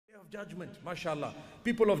Judgment, mashallah.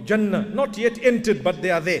 People of Jannah, not yet entered, but they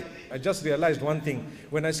are there. I just realized one thing.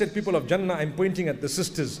 When I said people of Jannah, I'm pointing at the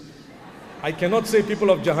sisters. I cannot say people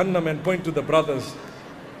of Jahannam and point to the brothers.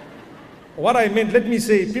 What I meant, let me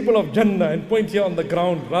say people of Jannah and point here on the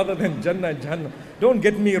ground rather than Jannah and Jahannam. Don't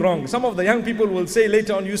get me wrong. Some of the young people will say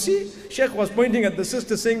later on, you see, Sheikh was pointing at the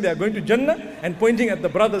sisters saying they are going to Jannah and pointing at the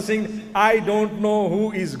brothers saying, I don't know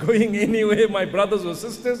who is going anywhere, my brothers or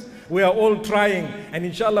sisters. We are all trying and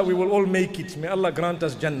inshallah we will all make it. May Allah grant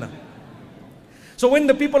us Jannah. So when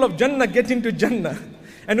the people of Jannah get into Jannah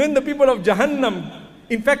and when the people of Jahannam,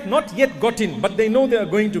 in fact not yet got in, but they know they are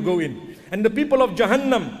going to go in. And the people of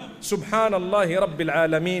Jahannam, Subhanallah Rabbil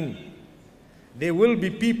Alameen, there will be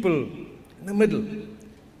people in the middle,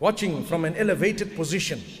 watching from an elevated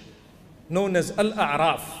position, known as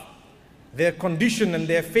Al-A'raf. Their condition and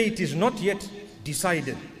their fate is not yet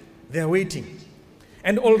decided. They are waiting.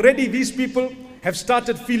 And already these people have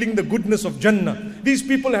started feeling the goodness of Jannah. These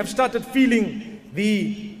people have started feeling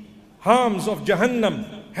the harms of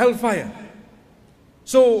Jahannam, hellfire.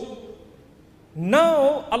 So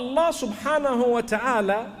now Allah subhanahu wa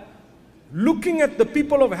ta'ala, looking at the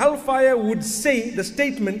people of hellfire, would say the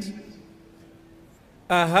statement,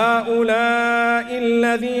 أَهَؤُلَاءِ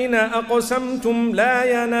الَّذِينَ أَقْسَمْتُمْ لَا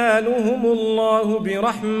يَنَالُهُمُ اللَّهُ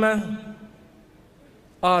بِرَحْمَةٍ.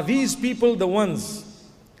 Are these people the ones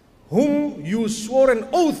whom you swore an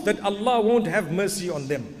oath that Allah won't have mercy on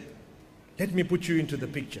them? Let me put you into the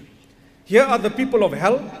picture. Here are the people of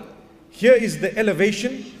hell. Here is the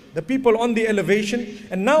elevation, the people on the elevation.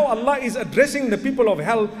 And now Allah is addressing the people of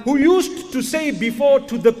hell who used to say before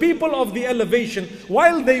to the people of the elevation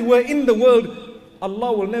while they were in the world,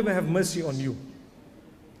 Allah will never have mercy on you.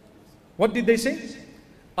 What did they say?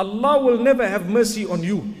 Allah will never have mercy on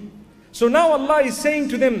you. So now Allah is saying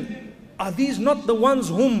to them, are these not the ones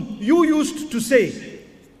whom you used to say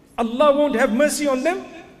Allah won't have mercy on them?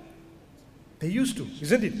 They used to,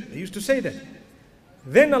 isn't it? They used to say that.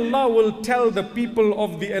 Then Allah will tell the people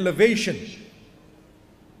of the elevation,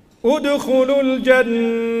 Udkhulul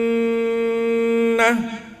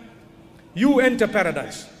Jannah. You enter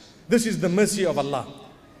paradise. This is the mercy of Allah.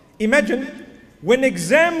 Imagine when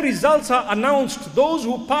exam results are announced, those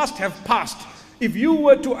who passed have passed. If you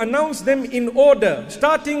were to announce them in order,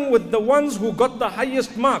 starting with the ones who got the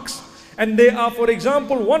highest marks, and there are, for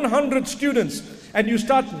example, 100 students, and you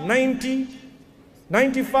start 95,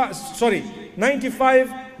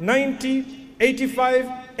 90,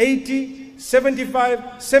 85, 80,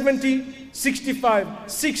 75, 70, 65,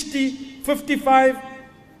 60, 55,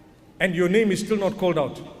 and your name is still not called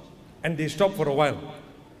out. And they stop for a while.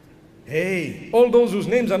 Hey, all those whose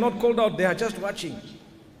names are not called out, they are just watching.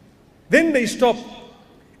 Then they stop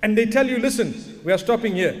and they tell you, listen, we are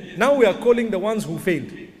stopping here. Now we are calling the ones who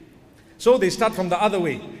failed. So they start from the other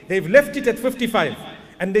way. They've left it at 55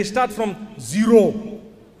 and they start from 0,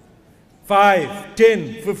 5,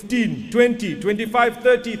 10, 15, 20, 25,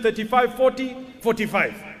 30, 35, 40,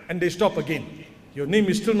 45. And they stop again. Your name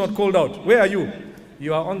is still not called out. Where are you?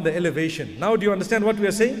 You are on the elevation. Now do you understand what we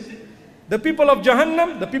are saying? The people of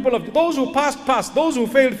Jahannam, the people of those who passed, passed, those who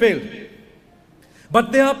failed, failed.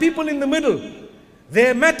 But there are people in the middle.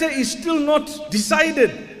 Their matter is still not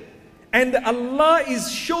decided. And Allah is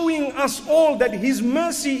showing us all that His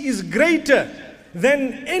mercy is greater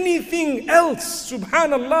than anything else.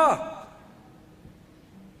 Subhanallah.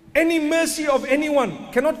 Any mercy of anyone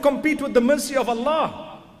cannot compete with the mercy of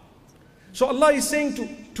Allah. So Allah is saying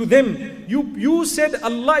to them, you said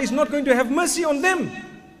Allah is not going to have mercy on them.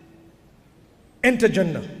 Enter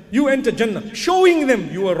Jannah. You enter Jannah. Showing them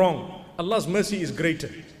you are wrong. Allah's mercy is greater.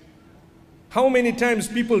 How many times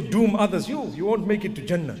people doom others? You won't make it to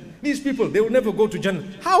Jannah. These people, they will never go to Jannah.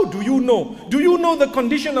 How do you know? Do you know the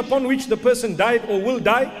condition upon which the person died or will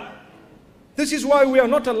die? This is why we are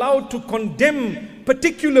not allowed to condemn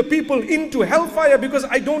particular people into hellfire, because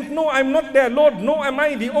I don't know, I'm not their Lord, nor am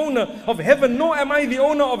I the owner of heaven, nor am I the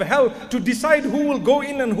owner of hell to decide who will go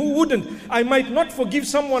in and who wouldn't. I might not forgive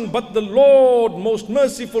someone, but the Lord, most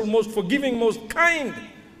merciful, most forgiving, most kind,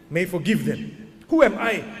 may forgive them. Who am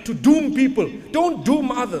I to doom people? Don't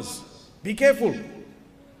doom others. Be careful.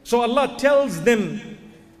 So Allah tells them,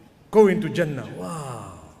 go into Jannah. Wow.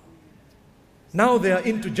 Now they are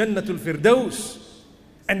into Jannatul Firdaus.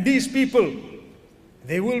 And these people,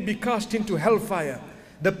 they will be cast into hellfire.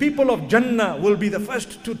 The people of Jannah will be the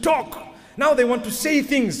first to talk. Now they want to say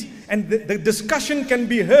things, and the discussion can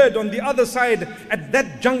be heard on the other side at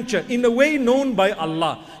that juncture in a way known by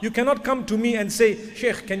Allah. You cannot come to me and say,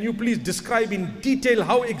 Sheikh, can you please describe in detail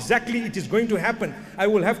how exactly it is going to happen? I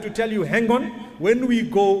will have to tell you, hang on, when we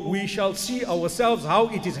go, we shall see ourselves how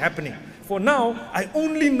it is happening. For now, I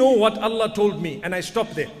only know what Allah told me, and I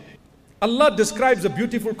stop there. Allah describes a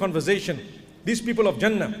beautiful conversation. These people of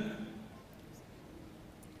Jannah.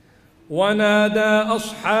 وَنَادَى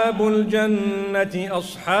أَصْحَابُ الْجَنَّةِ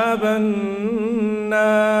أَصْحَابَ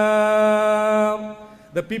النَّارِ.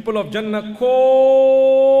 The people of Jannah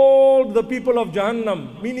called the people of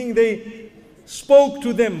Jahannam, meaning they spoke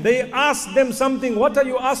to them. They asked them something. What are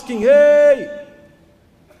you asking? Hey!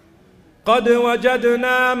 قَدْ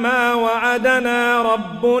وَجَدْنَا مَا وَعَدَنَا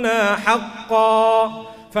رَبُّنَا حَقًّا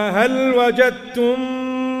فَهَلْ وَجَدْتُمْ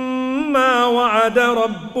مَا وَعَدَ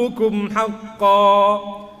رَبُّكُمْ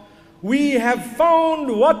حَقًّا. We have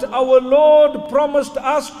found what our Lord promised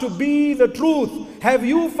us to be the truth. Have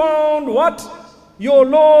you found what your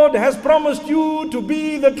Lord has promised you to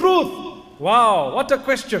be the truth? Wow, what a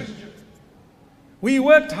question. We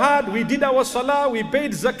worked hard, we did our salah, we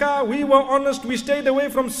paid zakah, we were honest, we stayed away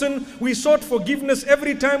from sin, we sought forgiveness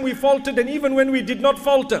every time we faltered, and even when we did not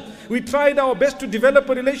falter. We tried our best to develop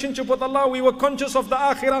a relationship with Allah, we were conscious of the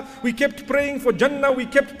akhirah, we kept praying for Jannah, we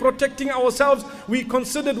kept protecting ourselves, we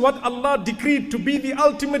considered what Allah decreed to be the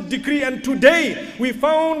ultimate decree, and today we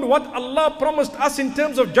found what Allah promised us in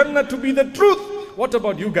terms of Jannah to be the truth. What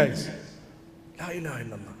about you guys? La ilaha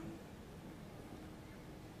illallah.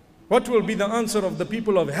 What will be the answer of the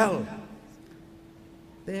people of hell?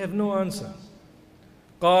 They have no answer.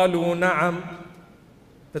 قَالُوا نَعَمْ.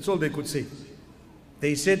 That's all they could say.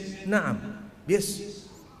 They said, Na'am. Yes,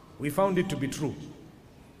 we found it to be true.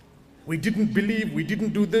 We didn't believe, we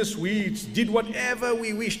didn't do this, we did whatever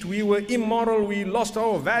we wished. We were immoral, we lost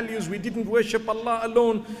our values, we didn't worship Allah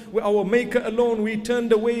alone, our Maker alone, we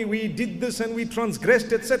turned away, we did this and we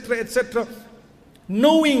transgressed, etc., etc.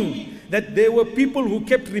 Knowing that there were people who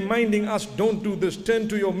kept reminding us, don't do this, turn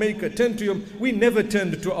to your Maker, turn to your... We never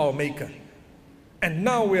turned to our Maker. And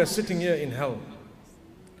now we are sitting here in hell.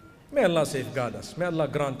 May Allah safeguard us. May Allah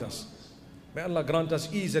grant us. May Allah grant us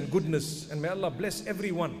ease and goodness. And may Allah bless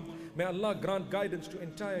everyone. May Allah grant guidance to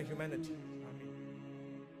entire humanity.